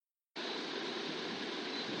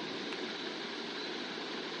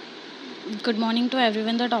Good morning to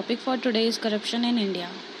everyone. The topic for today is corruption in India.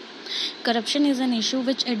 Corruption is an issue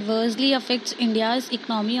which adversely affects India's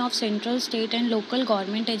economy of central, state, and local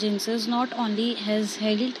government agencies. Not only has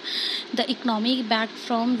held the economy back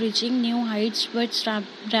from reaching new heights, but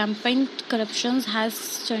rampant corruption has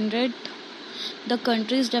stunted the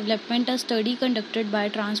country's development. A study conducted by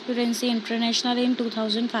Transparency International in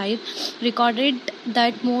 2005 recorded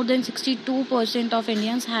that more than 62% of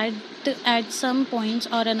Indians had at some points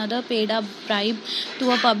or another paid a bribe to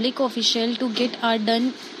a public official to get a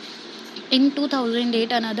done. In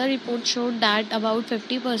 2008, another report showed that about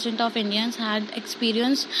 50% of Indians had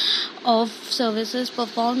experience of services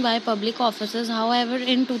performed by public officers. However,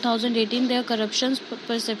 in 2018, their corruption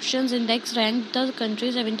perceptions index ranked the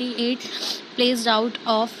country 78th placed out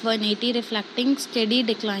of 180, reflecting steady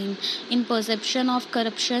decline in perception of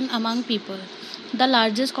corruption among people. The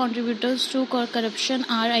largest contributors to corruption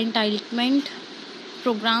are entitlement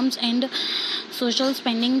programs and social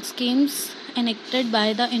spending schemes enacted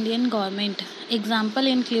by the Indian government. Examples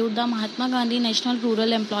include the Mahatma Gandhi National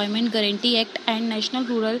Rural Employment Guarantee Act and National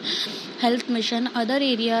Rural Health Mission. Other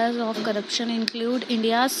areas of corruption include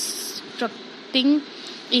India's structuring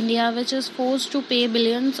India, which is forced to pay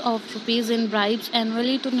billions of rupees in bribes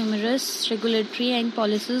annually to numerous regulatory and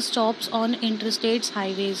policy stops on interstate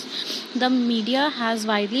highways. The media has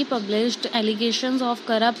widely published allegations of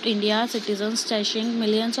corrupt India citizens stashing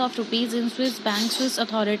millions of rupees in Swiss banks. Swiss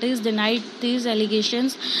authorities denied these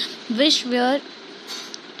allegations, which were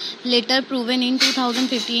later proven in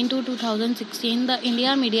 2015 to 2016. The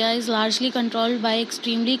India media is largely controlled by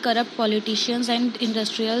extremely corrupt politicians and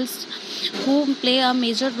industrials who play a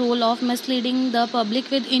major role of misleading the public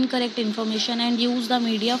with incorrect information and use the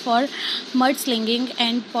media for mudslinging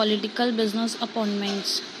and political business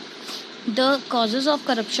appointments. The causes of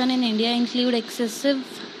corruption in India include excessive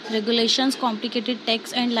regulations, complicated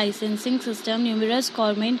tax and licensing system, numerous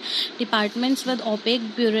government departments with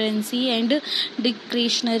opaque bureaucracy and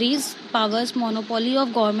discretionary powers, monopoly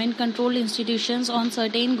of government-controlled institutions on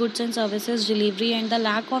certain goods and services delivery, and the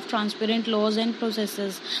lack of transparent laws and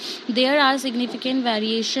processes. There are significant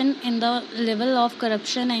variation in the level of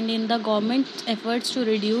corruption and in the government's efforts to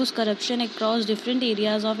reduce corruption across different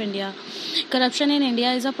areas of India. Corruption in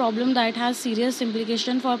India is a problem that has serious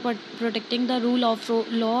implications for protecting the rule of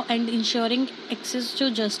law and ensuring access to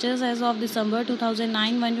justice. As of December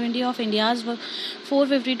 2009, 120 of India's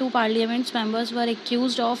 452 parliament members were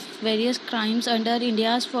accused of various crimes under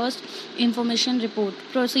India's first information report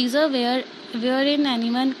procedure, wherein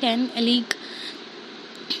anyone can allege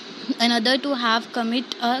another to have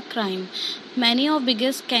committed a crime. Many of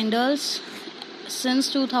biggest scandals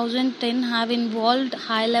since 2010 have involved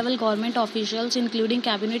high-level government officials, including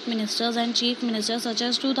cabinet ministers and chief ministers, such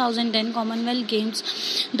as 2010 Commonwealth Games,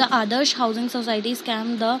 the Adarsh Housing Society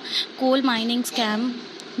scam, the coal mining scam,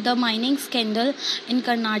 the mining scandal in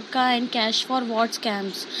Karnataka, and cash for vote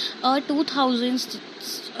scams. A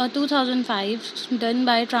 2005 done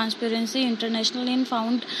by Transparency International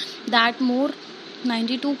found that more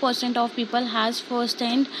 92% of people has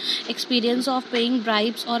first-hand experience of paying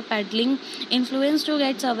bribes or peddling influence to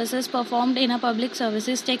get services performed in a public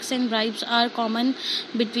services. Tax and bribes are common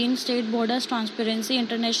between state borders. Transparency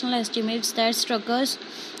International estimates that truckers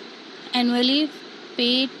annually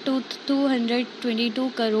pay to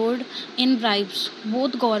 222 crore in bribes.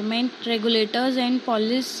 Both government regulators and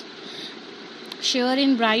police share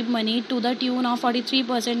in bribe money to the tune of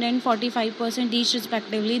 43% and 45% each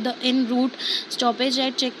respectively. The en route stoppage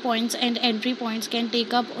at checkpoints and entry points can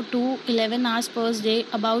take up to 11 hours per day.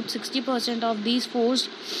 About 60% of these forced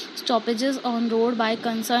stoppages on road by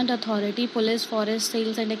concerned authority, police, forest,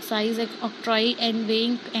 sales and excise, octroi and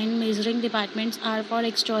weighing and measuring departments are for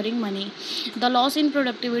extorting money. The loss in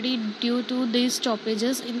productivity due to these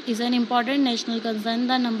stoppages is an important national concern.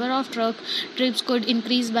 The number of truck trips could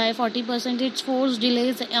increase by 40%. Its forced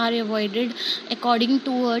delays are avoided. According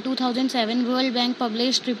to a 2007 World Bank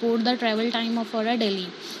published report, the travel time for a Delhi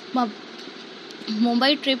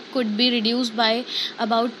Mumbai trip could be reduced by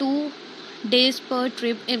about 2 days per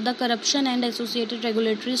trip if the corruption and associated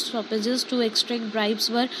regulatory stoppages to extract bribes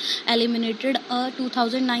were eliminated. A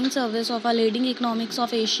 2009 survey of a leading economics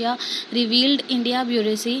of Asia revealed India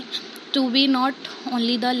bureaucracy to be not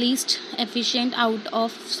only the least efficient out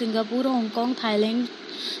of Singapore, Hong Kong, Thailand,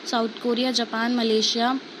 South Korea, Japan,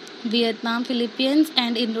 Malaysia, Vietnam, Philippines,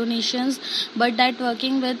 and Indonesians, but that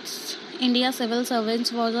working with India's civil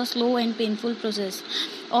servants was a slow and painful process.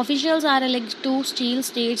 Officials are elected to steal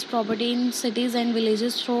states' property in cities and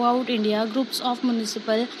villages throughout India. Groups of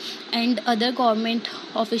municipal and other government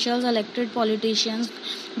officials, elected politicians,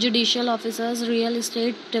 judicial officers, real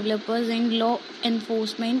estate developers, and law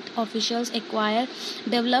enforcement officials acquire,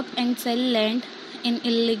 develop, and sell land in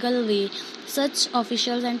illegal way. Such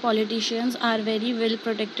officials and politicians are very well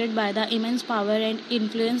protected by the immense power and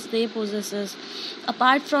influence they possess.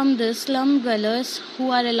 Apart from this, slum dwellers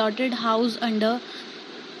who are allotted house under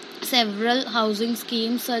several housing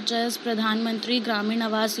schemes such as Pradhan Mantri Gramin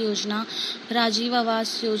Awas Yojana, Rajiv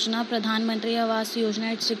Awas Yojana, Pradhan Mantri Awas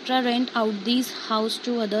Yojana, etc. rent out these houses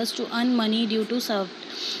to others to earn money due to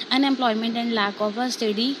unemployment and lack of a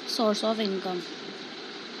steady source of income.